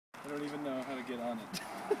don't even know how to get on it.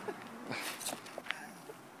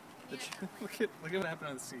 Look at what happened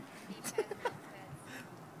on the seat.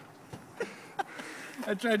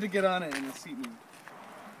 I tried to get on it and the seat moved.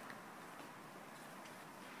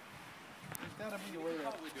 There's gotta be a way to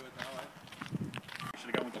probably do it that way.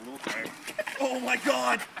 Should have gone with the little tire. Oh my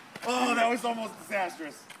god! Oh, that was almost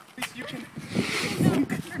disastrous. At least you can.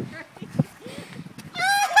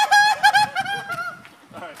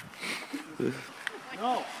 Alright.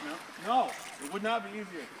 No, it would not be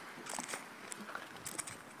easier.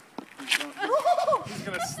 He's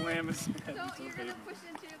gonna slam his head. So you're gonna push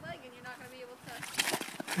into your leg and you're not gonna be able to.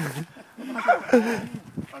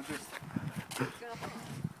 I'm just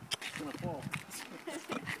gonna fall.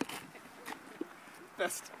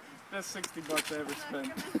 Best $60 I ever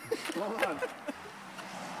spent. Hold on.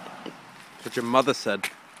 That's what your mother said.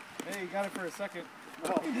 Hey, you got it for a second. Oh,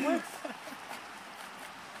 what?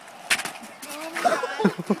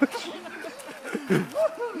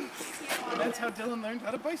 That's how Dylan learned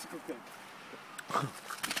how to bicycle kick.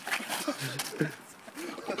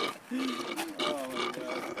 Oh my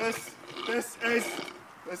god.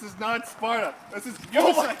 This is not Sparta. This is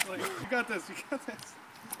Unicycling. You got this. You got this.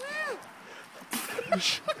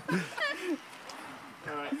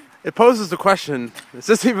 Alright. It poses the question, is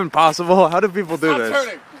this even possible? How do people do this? Stop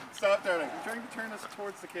turning. Stop turning. I'm trying to turn us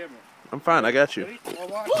towards the camera. I'm fine, I got you. Ready? I'll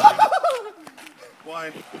walk.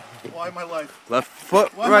 Why? Why my life? Left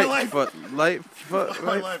foot, Why my right life? foot, right foot, Why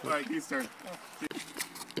my right life? foot. Alright, he's turn.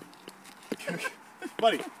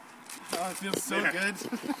 Buddy. Oh, it feels so good.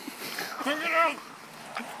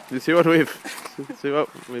 You see what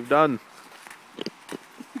we've done?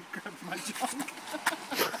 Grab my junk.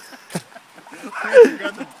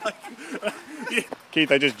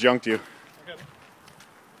 Keith, I just junked you. Okay.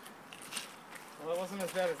 Well, it wasn't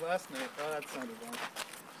as bad as last night. Oh, that sounded wrong.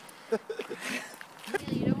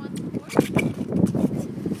 You don't want support?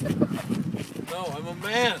 No, I'm a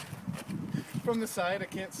man. From the side, I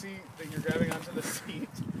can't see that you're grabbing onto the seat.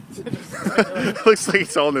 Looks like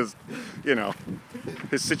he's all in his,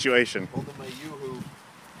 his situation. Holding my yoo-hoo.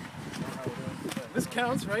 This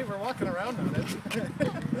counts, right? We're walking around on it. That's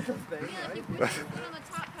a thing, Yeah, right? if you put your foot on the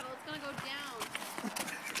top pedal, it's gonna go down.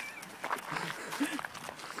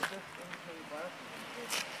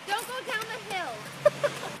 Don't go down the hill.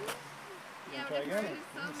 Yeah, Try we're gonna again.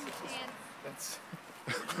 lose some chance. That's.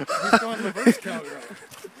 He's going reverse cowgirl.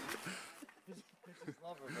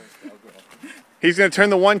 He's going to turn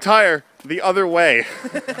the one tire the other way.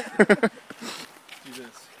 Do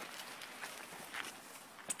this.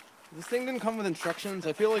 This thing didn't come with instructions.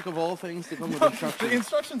 I feel like of all things to come with The instructions.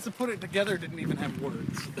 instructions to put it together didn't even have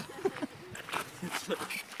words.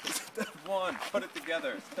 Step 1, put it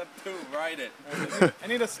together. Step 2, ride it. I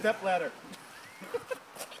need a step ladder.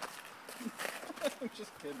 I'm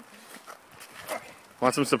just kidding.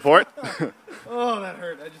 Want some support? Oh, that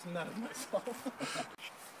hurt. I just nutted myself.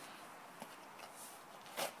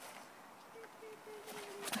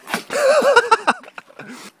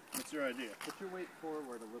 What's your idea? Put your weight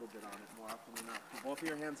forward a little bit on it more often than not. Put both of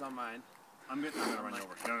your hands on mine. I'm gonna run you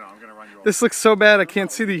over. No, I'm gonna run you over. This looks so bad I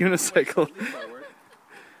can't see the unicycle.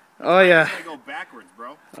 Oh yeah. I gotta go backwards,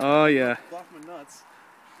 bro. Oh yeah. Block my nuts.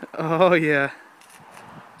 Oh yeah.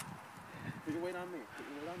 Put your weight on me. Put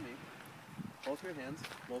your weight on me. Both your hands.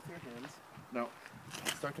 Both your hands. No.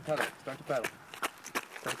 Start to pedal. Start to pedal.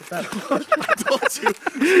 Start to pedal. I told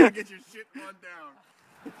you. You gotta get your shit on down.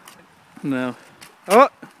 No. Oh,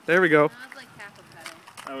 there we go. That was like half a pedal.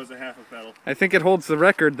 That was a half a pedal. I think it holds the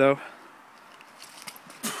record though.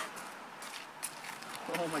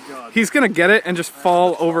 Oh my god. He's gonna get it and just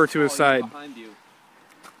fall over to his side. Behind you.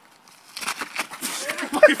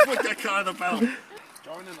 My foot got caught in the pedal.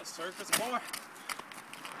 Join in the surface bar.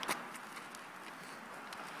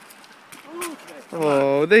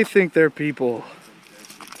 Oh, they think they're people.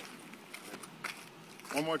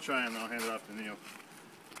 One more try and I'll hand it off to Neil.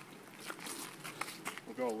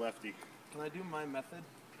 We'll go lefty. Can I do my method?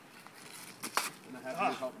 And I have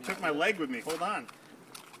you help me Took out my with leg with me. Hold on.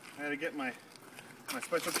 I had to get my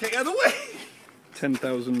special kick out of the way.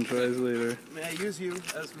 10,000 tries later. it. May I use you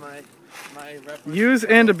as my reference? Use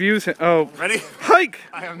and abuse him. Oh, Ready? hike!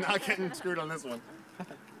 I am not getting screwed on this one.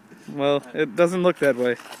 Well, it doesn't look that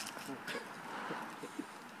way.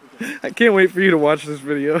 I can't wait for you to watch this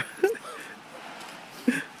video.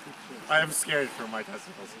 I am scared for my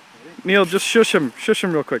testicles. Neil, just shush him. Shush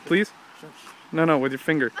him real quick, please. No, no, with your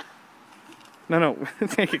finger. No, no.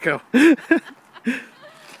 There you go.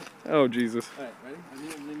 Oh, Jesus. Alright, ready? I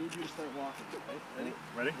need you to start walking, okay? Ready?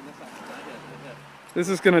 Ready? And that's not yet. This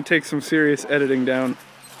is going to take some serious editing down.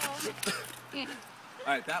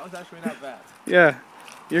 Alright, that was actually not bad. Yeah.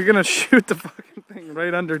 You're gonna shoot the fucking thing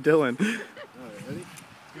right under Dylan. Alright, ready?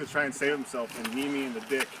 He's gonna try and save himself and knee me in the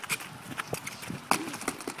dick.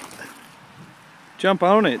 Jump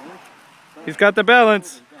on it. He's got the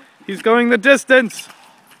balance. He's going the distance.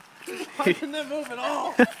 I didn't move at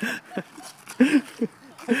all. I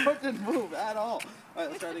didn't move at all.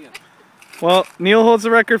 Alright, let's try it again. Well, Neil holds the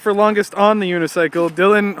record for longest on the unicycle.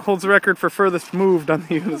 Dylan holds the record for furthest moved on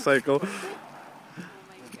the unicycle.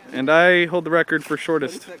 And I hold the record for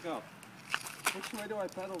shortest. Ready, set, go. Which way do I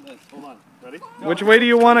pedal this? Hold on. Ready? Which way do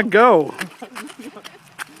you want to go?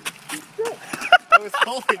 I was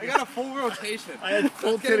holding. I got a full rotation. I had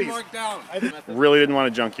full Let's get it titties. marked down. I really didn't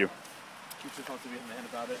want to junk you. You're supposed to be a man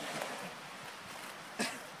about it.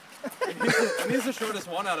 And he's the shortest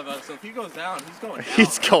one out of us, so if he goes down, he's going down.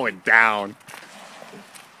 He's going down.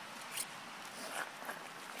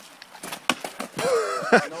 You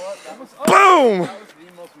know what? That was, Boom! that was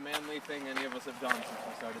the most manly thing any of us have done since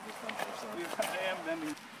we started this venture. So. I am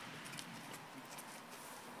bending.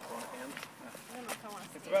 I don't know if I want to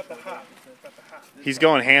It's see about the hop. It's about the hop. He's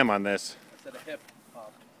going ham on this. I said a hip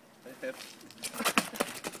hop. A hip.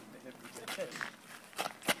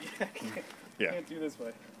 A hip. Yeah. Can't do this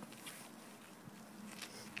way.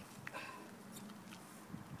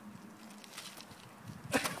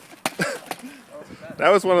 That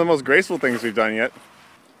was one of the most graceful things we've done yet.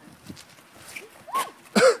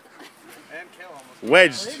 And kill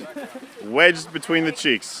almost. Wedged between the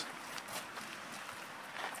cheeks.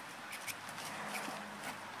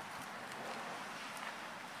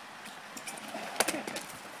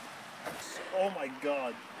 Oh my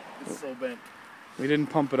god. It's so bent. We didn't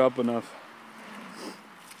pump it up enough.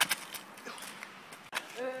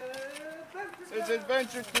 It's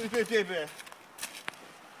adventure.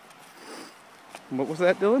 What was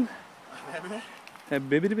that, Dylan? Well,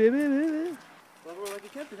 we're like,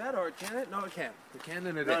 it can't be that hard, can it? No, it can't. It can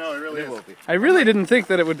and it No, is. no, it really It is. will be. I really didn't think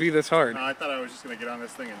that it would be this hard. No, I thought I was just gonna get on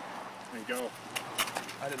this thing and go.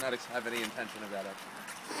 I did not have any intention of that, actually.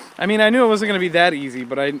 I mean, I knew it wasn't going to be that easy,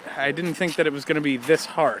 but I didn't think that it was going to be this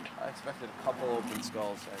hard. I expected a couple open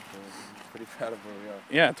skulls, actually. I'm pretty proud of where we are.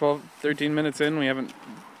 Yeah, 12, 13 minutes in, we haven't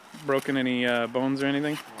broken any bones or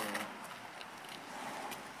anything.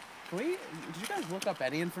 Did you guys look up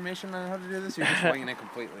any information on how to do this? Or you're just winging it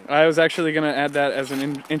completely? I was actually going to add that as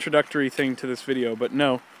an introductory thing to this video, but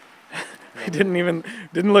no. I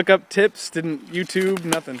didn't look up tips, didn't YouTube,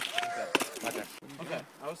 nothing. Okay.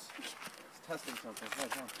 I was testing something.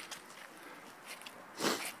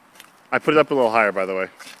 I put it up a little higher, by the way,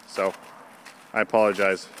 so I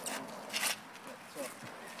apologize.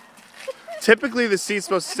 Typically, the seat's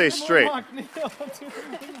supposed to stay straight. Don't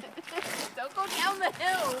go down the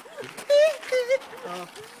hill.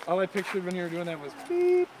 All I pictured when you were doing that was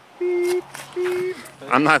beep, beep, beep.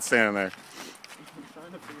 I'm not standing there. I'm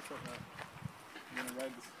trying to figure something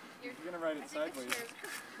out. You're gonna ride it sideways.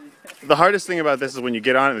 The hardest thing about this is when you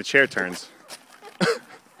get on it and the chair turns.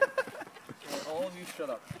 All of you shut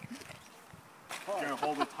up. You're gonna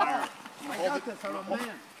hold the tire. I got this, I'm a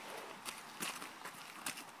man.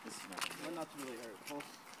 This is not Try not to really hurt. Hold.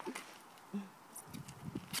 I'm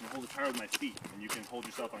gonna hold the tire with my feet, and you can hold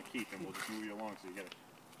yourself on Keith, and we'll just move you along so you get it.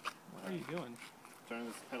 What are you doing? Turn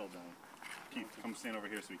this pedal down. Keith, come stand over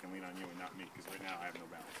here so we can lean on you and not me, because right now I have no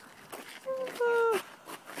balance. Does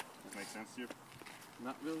this make sense to you?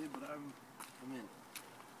 Not really, but I'm in.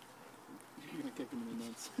 You're gonna kick him in the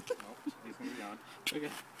nuts. Nope, he's gonna be on.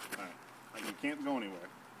 Okay. Alright. Like, you can't go anywhere.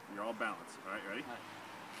 You're all balanced. Alright, ready?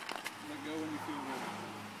 Let go when you feel ready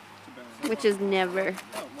to balance. Which is never.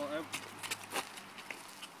 Oh, well,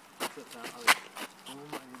 sit down.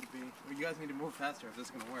 You guys need to move faster if this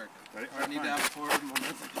is going to work. Ready? I need to have forward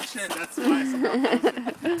momentum. Shit. That's why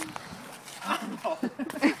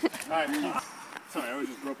Alright, Keith. Sorry, I was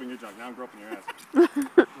just groping your junk. Now I'm groping your ass.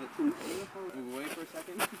 Move away for a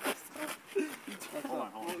second. Hold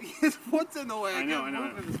on. His foot's in the way. I know.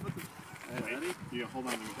 Alright, Ready? You hold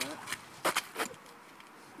on to me.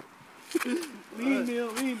 Lean, Neil,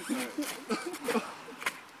 lean.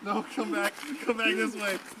 No, come back. Come back this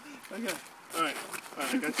way. Okay. Alright.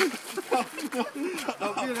 Alright, I got you.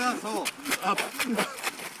 Don't be an asshole. Inside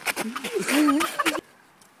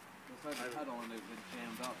the pedal and they've been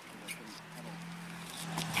jammed up.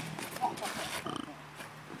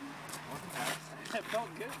 It felt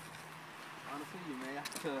good. Honestly, you may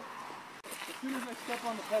have to... As soon as I step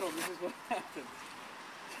on the pedal, this is what happens.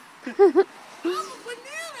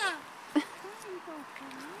 Banana! He's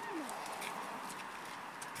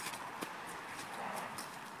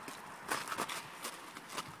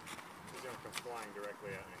gonna come flying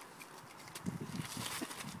directly at me.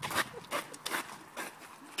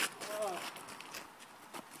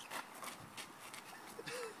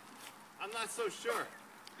 not so sure.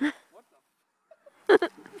 I'm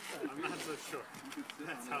not so sure.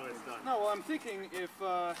 That's how it's done. No, well, I'm thinking if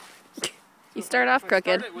You start off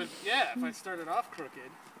crooked. If I started off crooked.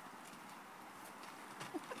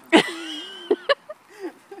 I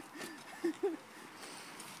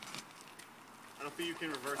don't think you can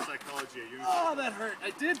reverse psychology at Unicycle. Oh, that hurt. I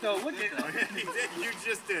did though. Look at Oh, yeah, you did. You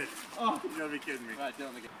just did. Oh. You gotta be kidding me. Right,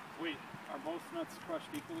 don't again. Wait, are both nuts crushed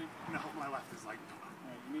equally? No, my left is like.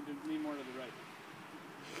 Alright, you need more to the right.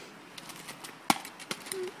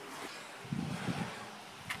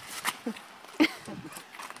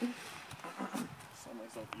 Saw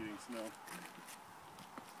myself eating snow.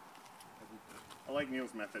 I like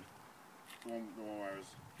Neil's method. The one where I was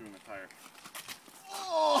doing the tire.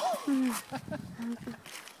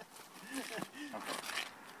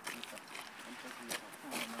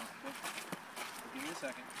 Give me a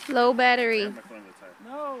second. Low I battery. have my foot under the tire.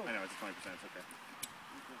 No! I know, it's 20%, it's okay.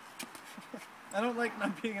 I don't like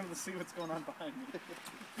not being able to see what's going on behind me.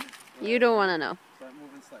 You don't want to know. Start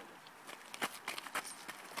moving slightly.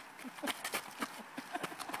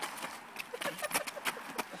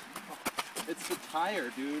 It's the tire,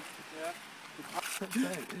 dude. Yeah.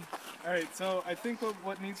 Alright, so I think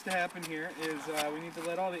what needs to happen here is we need to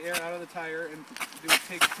let all the air out of the tire and do a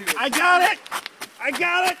take two. I got it! I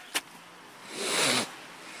got it!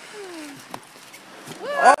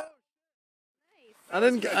 I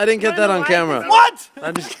didn't get that on camera. What?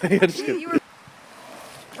 I'm just kidding. I'm just kidding.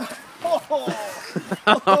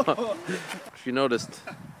 She noticed.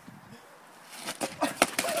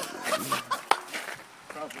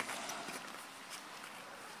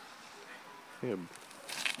 Him.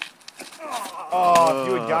 Oh, if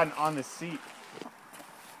you had gotten on the seat.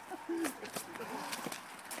 I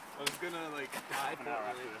was gonna like die for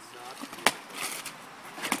Alright,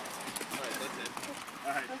 that's it.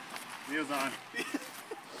 Alright, Neil's on.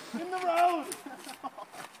 In the road!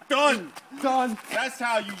 Done! Done! That's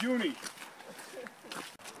how you uni.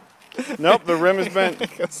 Nope, the rim is bent.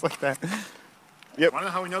 Just like that. Yep. Wanna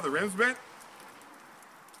know how we know the rim's bent?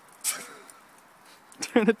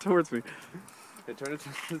 Turn it towards me. Hey, turn it to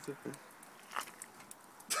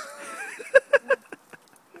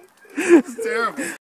It's terrible.